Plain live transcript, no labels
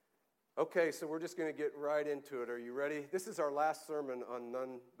Okay, so we're just going to get right into it. Are you ready? This is our last sermon on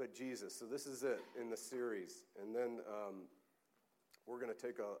None But Jesus. So this is it in the series. And then we're going to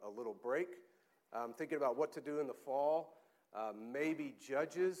take a little break. Thinking about what to do in the fall. Maybe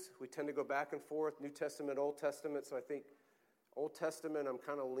Judges. We tend to go back and forth, New Testament, Old Testament. So I think Old Testament, I'm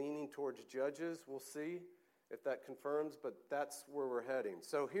kind of leaning towards Judges. We'll see if that confirms, but that's where we're heading.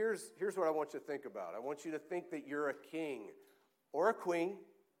 So here's what I want you to think about. I want you to think that you're a king or a queen,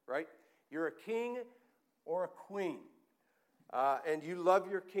 right? You're a king or a queen, and you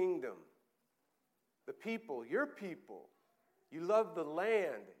love your kingdom, the people, your people. You love the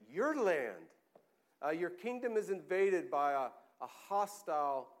land, your land. Your kingdom is invaded by a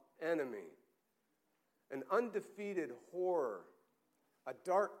hostile enemy, an undefeated horror, a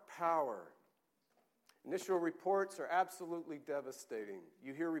dark power. Initial reports are absolutely devastating.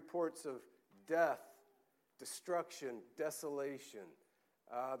 You hear reports of death, destruction, desolation.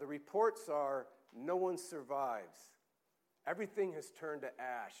 The reports are no one survives. Everything has turned to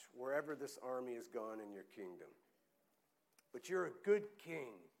ash wherever this army has gone in your kingdom. But you're a good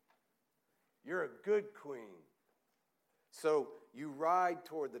king. You're a good queen. So you ride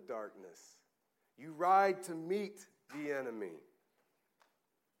toward the darkness. You ride to meet the enemy.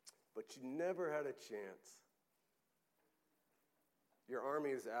 But you never had a chance. Your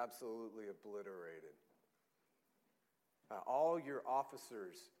army is absolutely obliterated. All your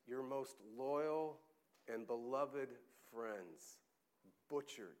officers, your most loyal and beloved friends,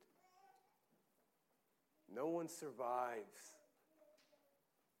 butchered. No one survives.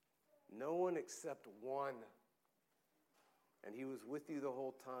 No one except one. And he was with you the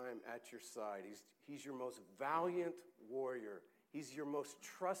whole time at your side. He's your most valiant warrior. He's your most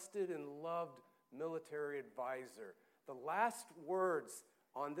trusted and loved military advisor. The last words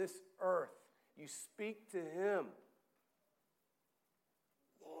on this earth, you speak to him.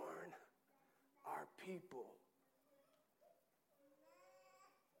 Warn our people.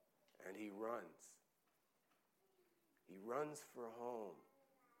 And he runs. He runs for home.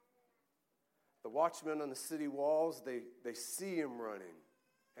 The watchmen on the city walls, they see him running,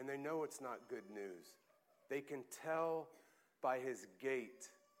 and they know it's not good news. They can tell by his gait,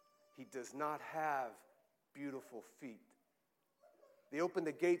 he does not have beautiful feet. They open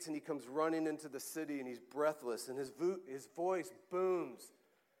the gates, and he comes running into the city, and he's breathless, and his voice booms.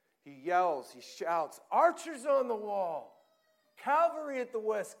 He yells, he shouts, "Archers on the wall, cavalry at the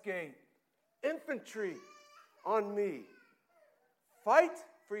west gate, infantry on me. Fight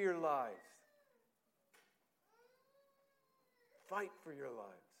for your lives. Fight for your lives."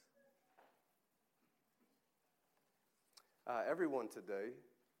 Everyone today,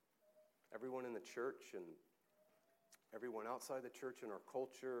 everyone in the church and everyone outside the church in our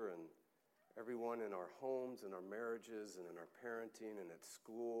culture and everyone in our homes and our marriages and in our parenting and at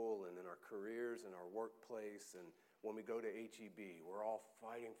school and in our careers and our workplace and when we go to HEB, we're all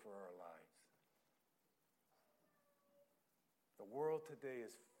fighting for our lives. The world today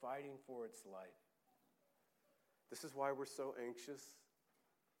is fighting for its life. This is why we're so anxious.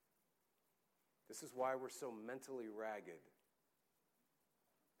 This is why we're so mentally ragged.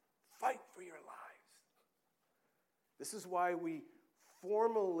 Fight for your lives. This is why we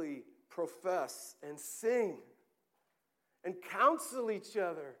formally profess and sing and counsel each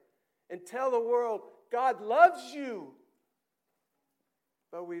other and tell the world, God loves you,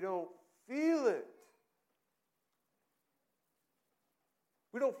 but we don't feel it.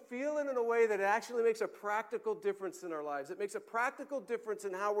 We don't feel it in a way that it actually makes a practical difference in our lives. It makes a practical difference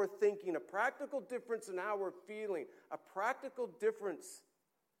in how we're thinking, a practical difference in how we're feeling, a practical difference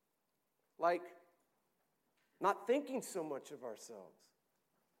like not thinking so much of ourselves.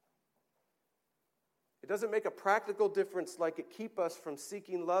 It doesn't make a practical difference like it keep us from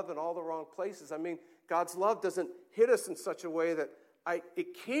seeking love in all the wrong places. I mean, God's love doesn't hit us in such a way that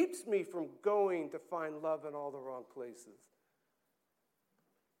it keeps me from going to find love in all the wrong places.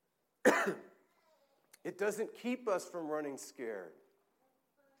 It doesn't keep us from running scared.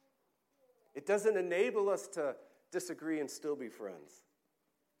 It doesn't enable us to disagree and still be friends.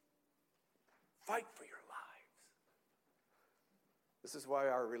 Fight for your lives. This is why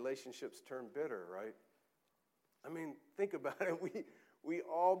our relationships turn bitter, right? I mean, think about it. We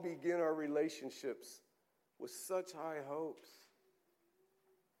all begin our relationships with such high hopes.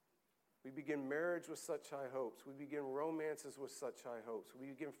 We begin marriage with such high hopes. We begin romances with such high hopes. We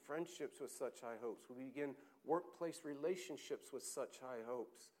begin friendships with such high hopes. We begin workplace relationships with such high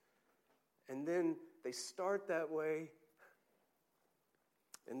hopes. And then they start that way,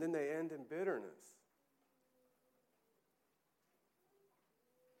 and then they end in bitterness.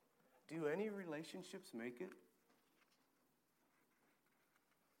 Do any relationships make it?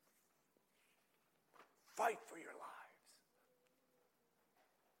 Fight for your lives.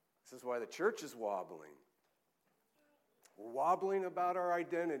 This is why the church is wobbling. We're wobbling about our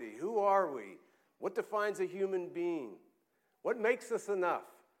identity. Who are we? What defines a human being? What makes us enough?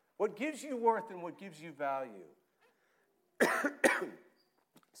 What gives you worth and what gives you value?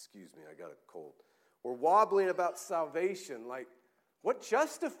 Excuse me, I got a cold. We're wobbling about salvation, like what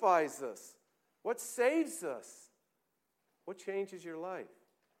justifies us? What saves us? What changes your life?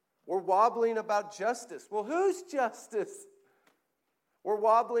 We're wobbling about justice. Well, whose justice? We're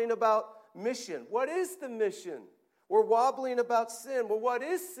wobbling about mission. What is the mission? We're wobbling about sin. Well, what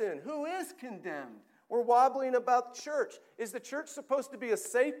is sin? Who is condemned? We're wobbling about church. Is the church supposed to be a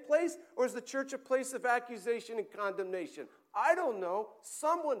safe place, or is the church a place of accusation and condemnation? I don't know.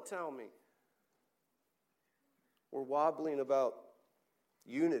 Someone tell me. We're wobbling about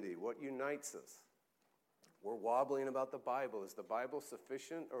unity, what unites us. We're wobbling about the Bible. Is the Bible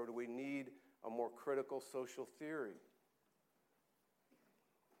sufficient, or do we need a more critical social theory?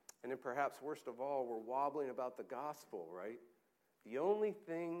 And then perhaps worst of all, we're wobbling about the gospel, right? The only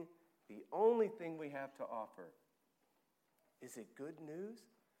thing we have to offer. Is it good news?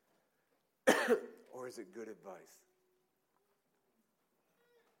 Or is it good advice?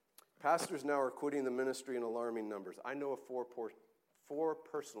 Pastors now are quitting the ministry in alarming numbers. I know of four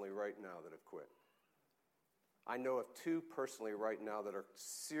personally right now that have quit. I know of 2 personally right now that are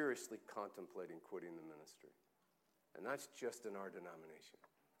seriously contemplating quitting the ministry. And that's just in our denomination.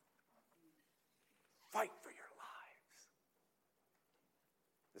 Fight for your lives.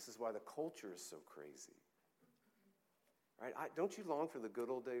 This is why the culture is so crazy. Right? Don't you long for the good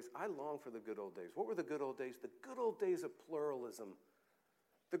old days? I long for the good old days. What were the good old days? The good old days of pluralism.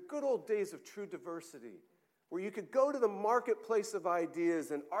 The good old days of true diversity, where you could go to the marketplace of ideas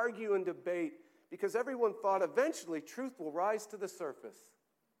and argue and debate because everyone thought eventually truth will rise to the surface.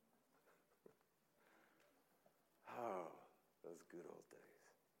 Oh, those good old days.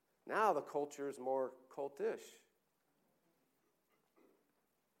 Now the culture is more cultish.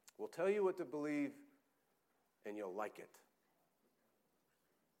 We'll tell you what to believe, and you'll like it.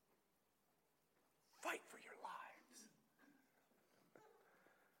 Fight for your lives.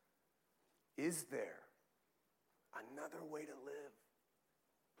 Is there another way to live?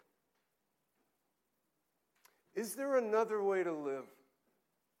 Is there another way to live?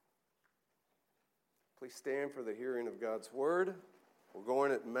 Please stand for the hearing of God's word. We're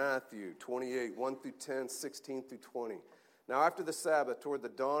going at Matthew 28, 1 through 10, 16 through 20. Now after the Sabbath, toward the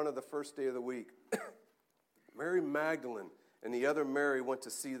dawn of the first day of the week, Mary Magdalene and the other Mary went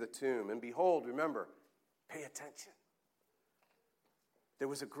to see the tomb. And behold, remember, pay attention. There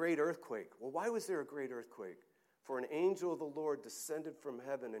was a great earthquake. Well, why was there a great earthquake? For an angel of the Lord descended from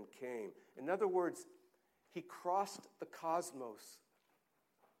heaven and came. In other words, he crossed the cosmos.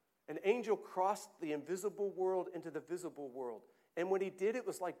 An angel crossed the invisible world into the visible world. And when he did, it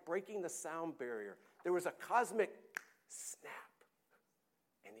was like breaking the sound barrier. There was a cosmic snap,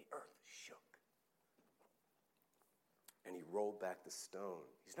 and the earth shook. And he rolled back the stone.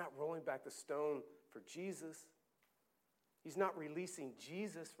 He's not rolling back the stone for Jesus. He's not releasing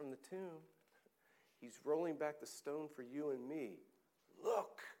Jesus from the tomb. He's rolling back the stone for you and me.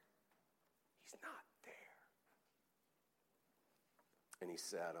 Look, he's not there. And he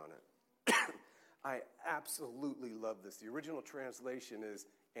sat on it. I absolutely love this. The original translation is,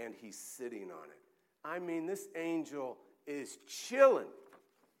 and he's sitting on it. I mean, this angel is chilling.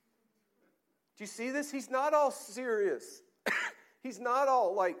 Do you see this? He's not all serious. He's not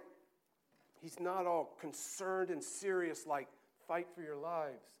all concerned and serious like, fight for your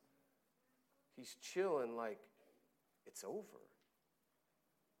lives. He's chilling like, it's over.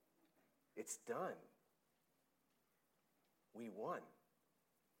 It's done. We won.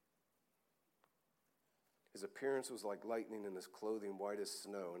 His appearance was like lightning and his clothing white as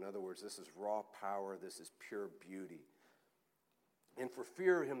snow. In other words, this is raw power. This is pure beauty. And for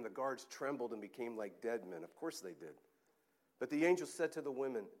fear of him, the guards trembled and became like dead men. Of course they did. But the angel said to the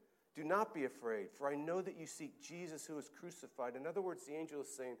women, do not be afraid, for I know that you seek Jesus who was crucified. In other words, the angel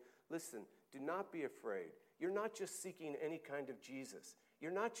is saying, listen, do not be afraid. You're not just seeking any kind of Jesus.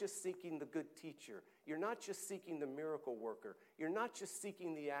 You're not just seeking the good teacher. You're not just seeking the miracle worker. You're not just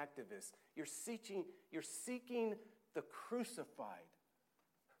seeking the activist. You're seeking the crucified,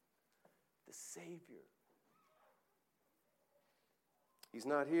 the Savior. He's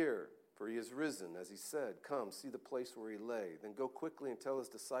not here, for he is risen, as he said. Come, see the place where he lay. Then go quickly and tell his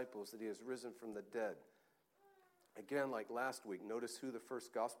disciples that he has risen from the dead. Again, like last week, notice who the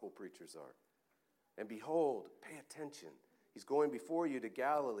first gospel preachers are. And behold, pay attention. He's going before you to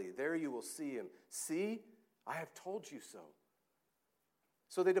Galilee. There you will see him. See, I have told you so.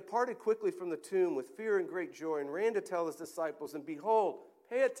 So they departed quickly from the tomb with fear and great joy and ran to tell his disciples. And behold,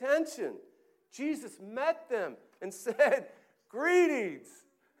 pay attention, Jesus met them and said, "Greetings."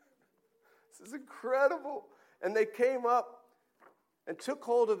 This is incredible. And they came up and took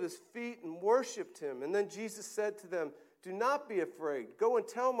hold of his feet and worshiped him. And then Jesus said to them, "Do not be afraid. Go and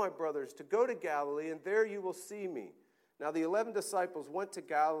tell my brothers to go to Galilee, and there you will see me." Now the 11 disciples went to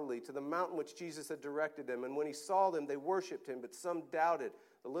Galilee, to the mountain which Jesus had directed them. And when he saw them, they worshipped him, but some doubted.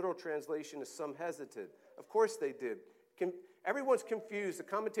 The literal translation is some hesitated. Of course they did. Everyone's confused. The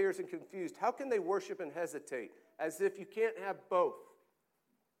commentators are confused. How can they worship and hesitate? As if you can't have both.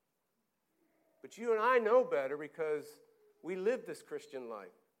 But you and I know better because we live this Christian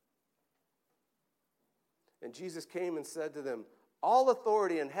life. And Jesus came and said to them, "All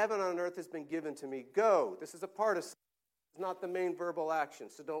authority in heaven and on earth has been given to me. Go." This is a participle. It's not the main verbal action,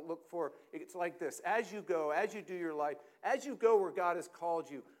 so don't look for it. It's like this. As you go, as you do your life, as you go where God has called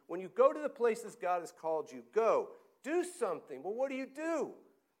you, when you go to the places God has called you, go. Do something. Well, what do?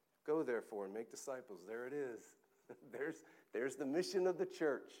 Go, therefore, and make disciples. There it is. There's the mission of the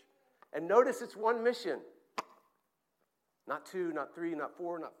church. And notice it's one mission. Not 2, not 3, not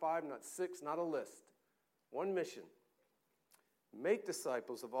 4, not 5, not 6, not a list. One mission. Make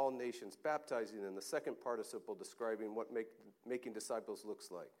disciples of all nations, baptizing them. The second participle describing what making disciples looks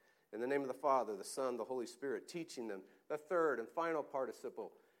like. In the name of the Father, the Son, the Holy Spirit, teaching them. The third and final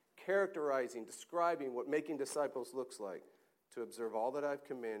participle, characterizing, describing what making disciples looks like. To observe all that I've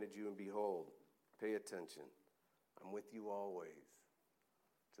commanded you, and behold, pay attention. I'm with you always,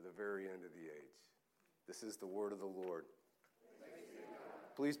 to the very end of the age. This is the word of the Lord.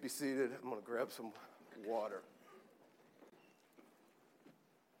 Please be seated. I'm going to grab some water.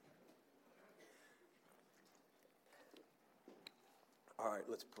 All right,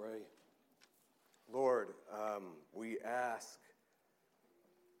 let's pray. Lord, we ask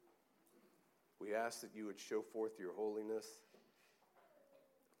that you would show forth your holiness,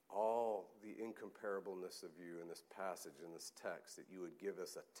 all the incomparableness of you in this passage, in this text, that you would give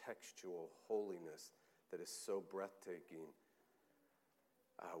us a textual holiness that is so breathtaking.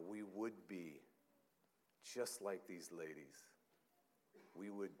 We would be just like these ladies. We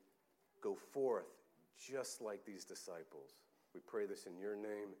would go forth just like these disciples. We pray this in your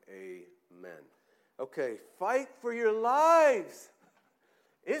name. Amen. Okay, fight for your lives.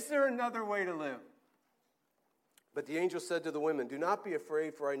 Is there another way to live? But the angel said to the women, "Do not be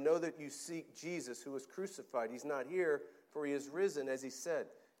afraid, for I know that you seek Jesus who was crucified. He's not here, for he is risen, as he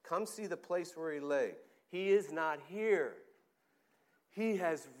said. Come see the place where he lay. He is not here. He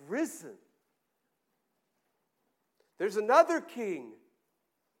has risen. There's another king.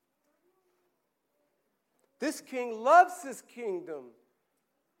 This king loves his kingdom,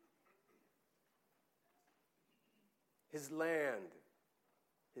 his land,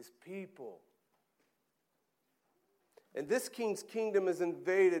 his people. And this king's kingdom is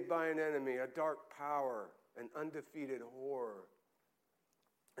invaded by an enemy, a dark power, an undefeated horror.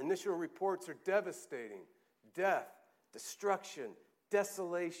 Initial reports are devastating. Death, destruction,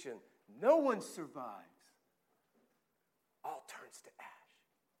 desolation. No one survives. All turns to ash.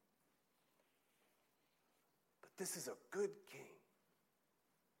 But this is a good king.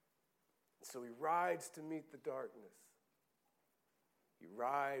 And so he rides to meet the darkness. He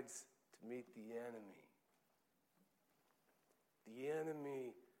rides to meet the enemy. The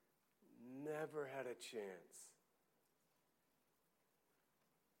enemy never had a chance.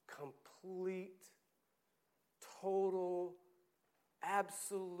 Complete, total,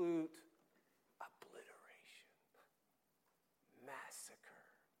 absolute obliteration,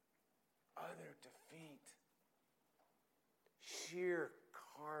 massacre, utter defeat, sheer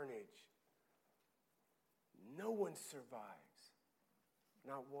carnage. No one survives,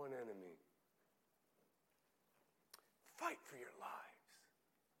 not one enemy. Fight for your lives.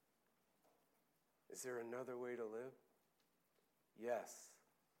 Is there another way to live? Yes.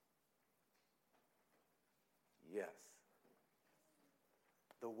 Yes.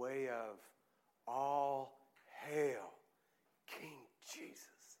 The way of all hail, King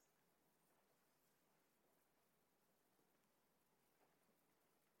Jesus.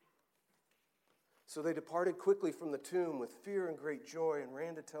 So they departed quickly from the tomb with fear and great joy and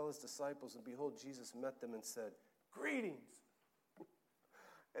ran to tell his disciples, and behold, Jesus met them and said, "Greetings."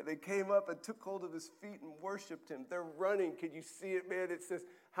 And they came up and took hold of his feet and worshiped him. They're running. Can you see it, man? It says,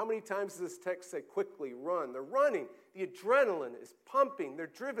 how many times does this text say quickly, run? They're running. The adrenaline is pumping. They're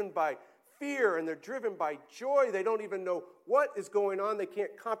driven by fear and they're driven by joy. They don't even know what is going on. They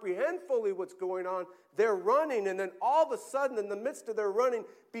can't comprehend fully what's going on. They're running, and then all of a sudden, in the midst of their running,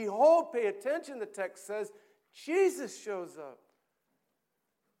 behold, pay attention, the text says, Jesus shows up.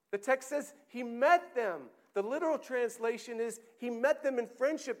 The text says he met them. The literal translation is he met them in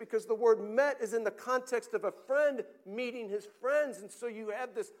friendship because the word met is in the context of a friend meeting his friends. And so you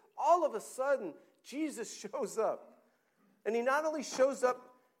have this, all of a sudden, Jesus shows up. And he not only shows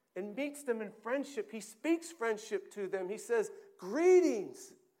up and meets them in friendship, he speaks friendship to them. He says,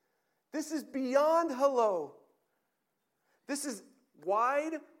 greetings. This is beyond hello. This is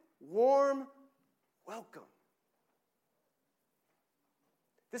wide, warm welcome.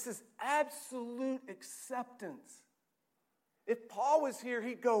 This is absolute acceptance. If Paul was here,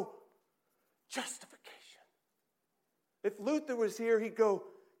 he'd go, justification. If Luther was here, he'd go,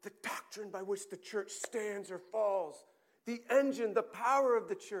 the doctrine by which the church stands or falls. The engine, the power of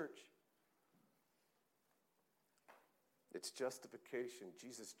the church. It's justification.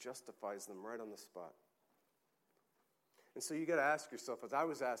 Jesus justifies them right on the spot. And so you got to ask yourself, as I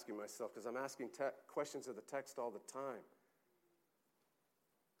was asking myself, because I'm asking questions of the text all the time.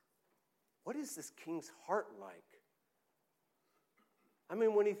 What is this king's heart like? I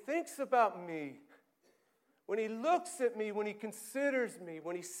mean, when he thinks about me, when he looks at me, when he considers me,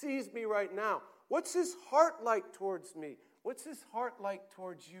 when he sees me right now, what's his heart like towards me? What's his heart like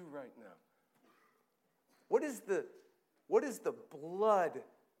towards you right now? What is the blood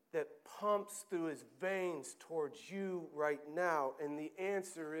that pumps through his veins towards you right now? And the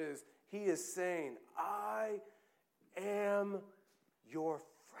answer is, he is saying, I am your friend.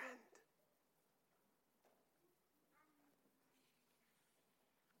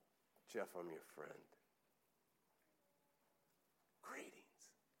 Jeff, I'm your friend. Greetings,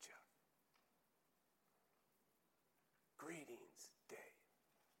 Jeff. Greetings, Dave.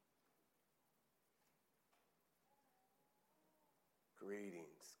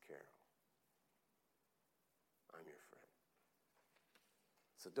 Greetings, Carol. I'm your friend.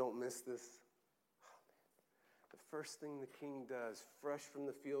 So don't miss this. Oh, man. The first thing the king does, fresh from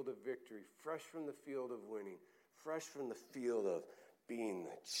the field of victory, fresh from the field of winning, fresh from the field of being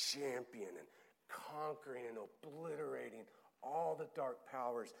the champion and conquering and obliterating all the dark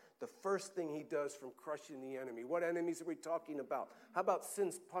powers. The first thing he does from crushing the enemy. What enemies are we talking about? How about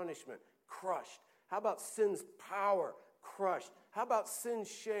sin's punishment? Crushed. How about sin's power? Crushed. How about sin's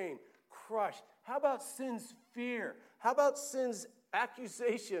shame? Crushed. How about sin's fear? How about sin's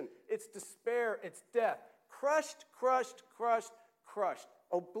accusation? Its despair, its death. Crushed, crushed, crushed, crushed.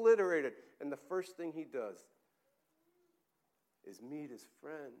 Obliterated. And the first thing he does is meet his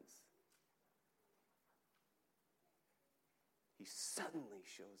friends. He suddenly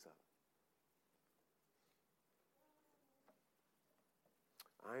shows up.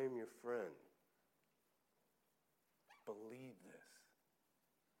 I am your friend. Believe this.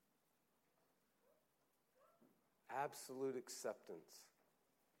 Absolute acceptance.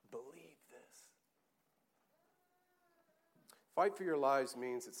 Believe this. Fight for your lives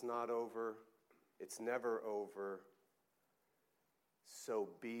means it's not over. It's never over. So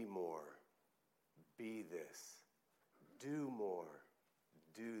be more. Be this. Do more.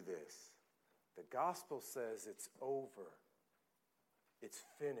 Do this. The gospel says it's over. It's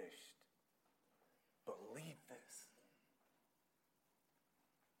finished. Believe this.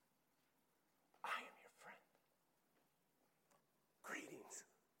 I am your friend. Greetings.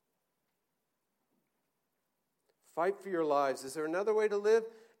 Fight for your lives. Is there another way to live?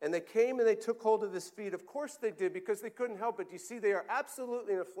 And they came and they took hold of his feet. Of course they did, because they couldn't help it. You see, they are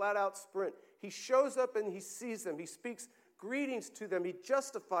absolutely in a flat-out sprint. He shows up and he sees them. He speaks greetings to them. He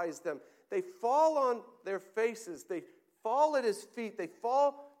justifies them. They fall on their faces. They fall at his feet. They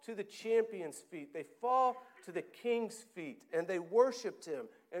fall to the champion's feet. They fall to the king's feet, and they worshiped him.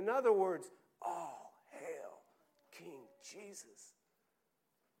 In other words, all hail King Jesus.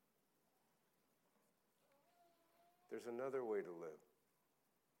 There's another way to live.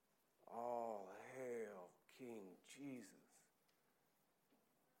 All hail King Jesus.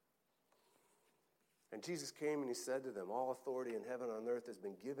 And Jesus came and he said to them, all authority in heaven and on earth has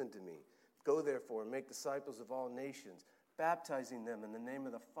been given to me. Go therefore and make disciples of all nations, baptizing them in the name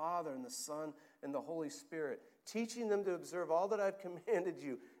of the Father and the Son and the Holy Spirit, teaching them to observe all that I've commanded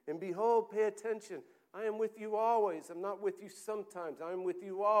you. And behold, pay attention, I am with you always. I'm not with you sometimes. I am with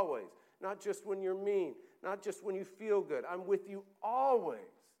you always. Not just when you're mean, not just when you feel good. I'm with you always.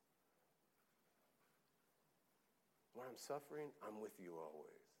 When I'm suffering, I'm with you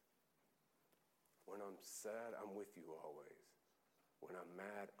always. When I'm sad, I'm with you always. When I'm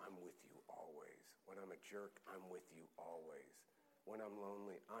mad, I'm with you always. When I'm a jerk, I'm with you always. When I'm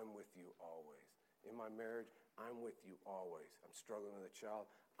lonely, I'm with you always. In my marriage, I'm with you always. I'm struggling with a child,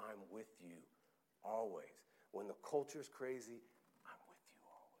 I'm with you always. When the culture's crazy, I'm with you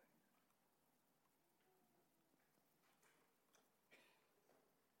always.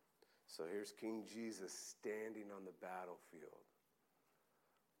 So here's King Jesus standing on the battlefield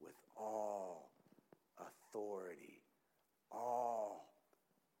with all authority, all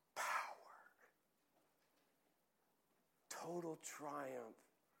power, total triumph,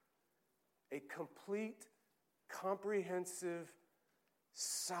 a complete, comprehensive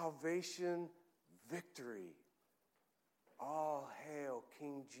salvation victory. All hail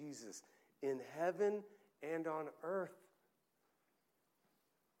King Jesus in heaven and on earth.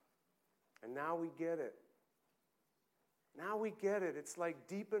 And now we get it. Now we get it. It's like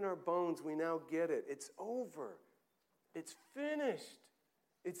deep in our bones, we now get it. It's over. It's finished.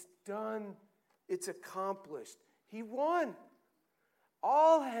 It's done. It's accomplished. He won.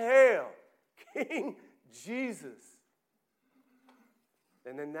 All hail King Jesus.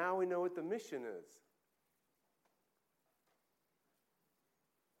 And then now we know what the mission is.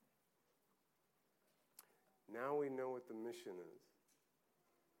 Now we know what the mission is.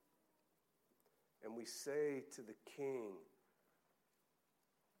 And we say to the King,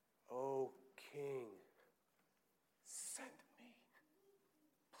 "O King, send me.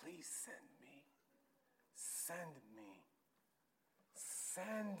 Please send me. Send me.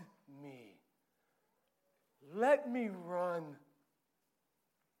 Send me. Let me run.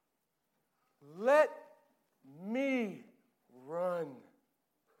 Let me run."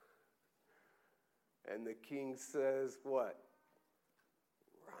 And the King says, what?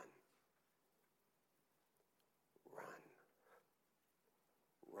 Run. Run.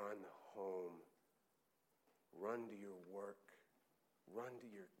 Run home. Run to your work. Run to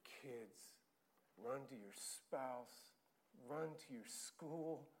your kids. Run to your spouse. Run to your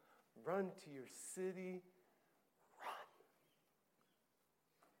school. Run to your city. Run.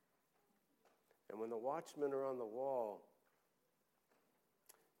 And when the watchmen are on the wall,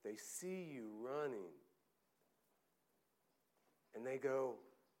 they see you running. And they go,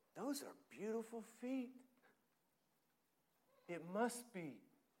 "Those are beautiful feet. It must be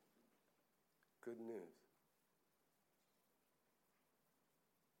good news."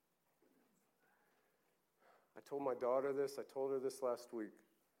 I told my daughter this. I told her this last week.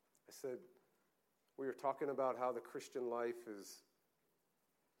 I said, we were talking about how the Christian life is,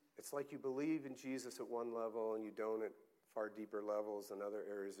 it's like you believe in Jesus at one level and you don't at far deeper levels in other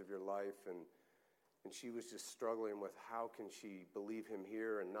areas of your life. And she was just struggling with how can she believe him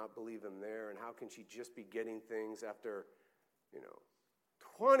here and not believe him there, and how can she just be getting things after,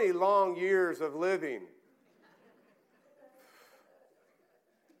 20 long years of living.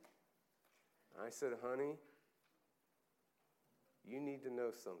 I said, "Honey, you need to know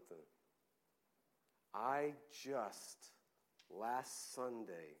something. I just, last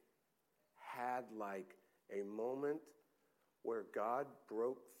Sunday, had like a moment where God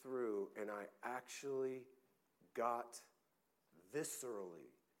broke through and I actually got viscerally,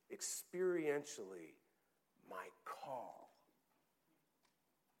 experientially, my call.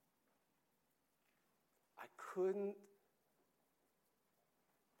 I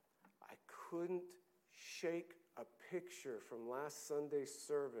couldn't shake a picture from last Sunday's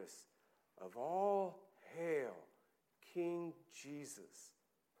service of all hail King Jesus.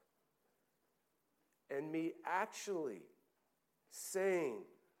 And me actually saying,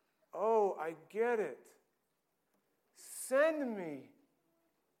 "Oh, I get it. Send me.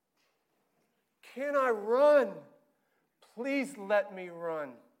 Can I run? Please let me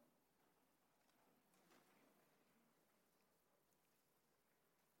run."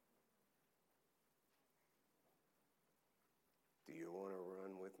 Do you want to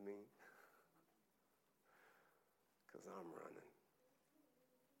run with me? Because I'm running.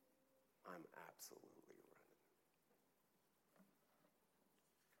 I'm absolutely running.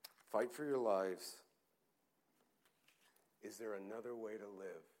 Fight for your lives. Is there another way to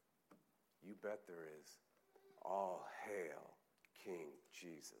live? You bet there is. All hail King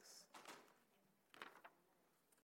Jesus.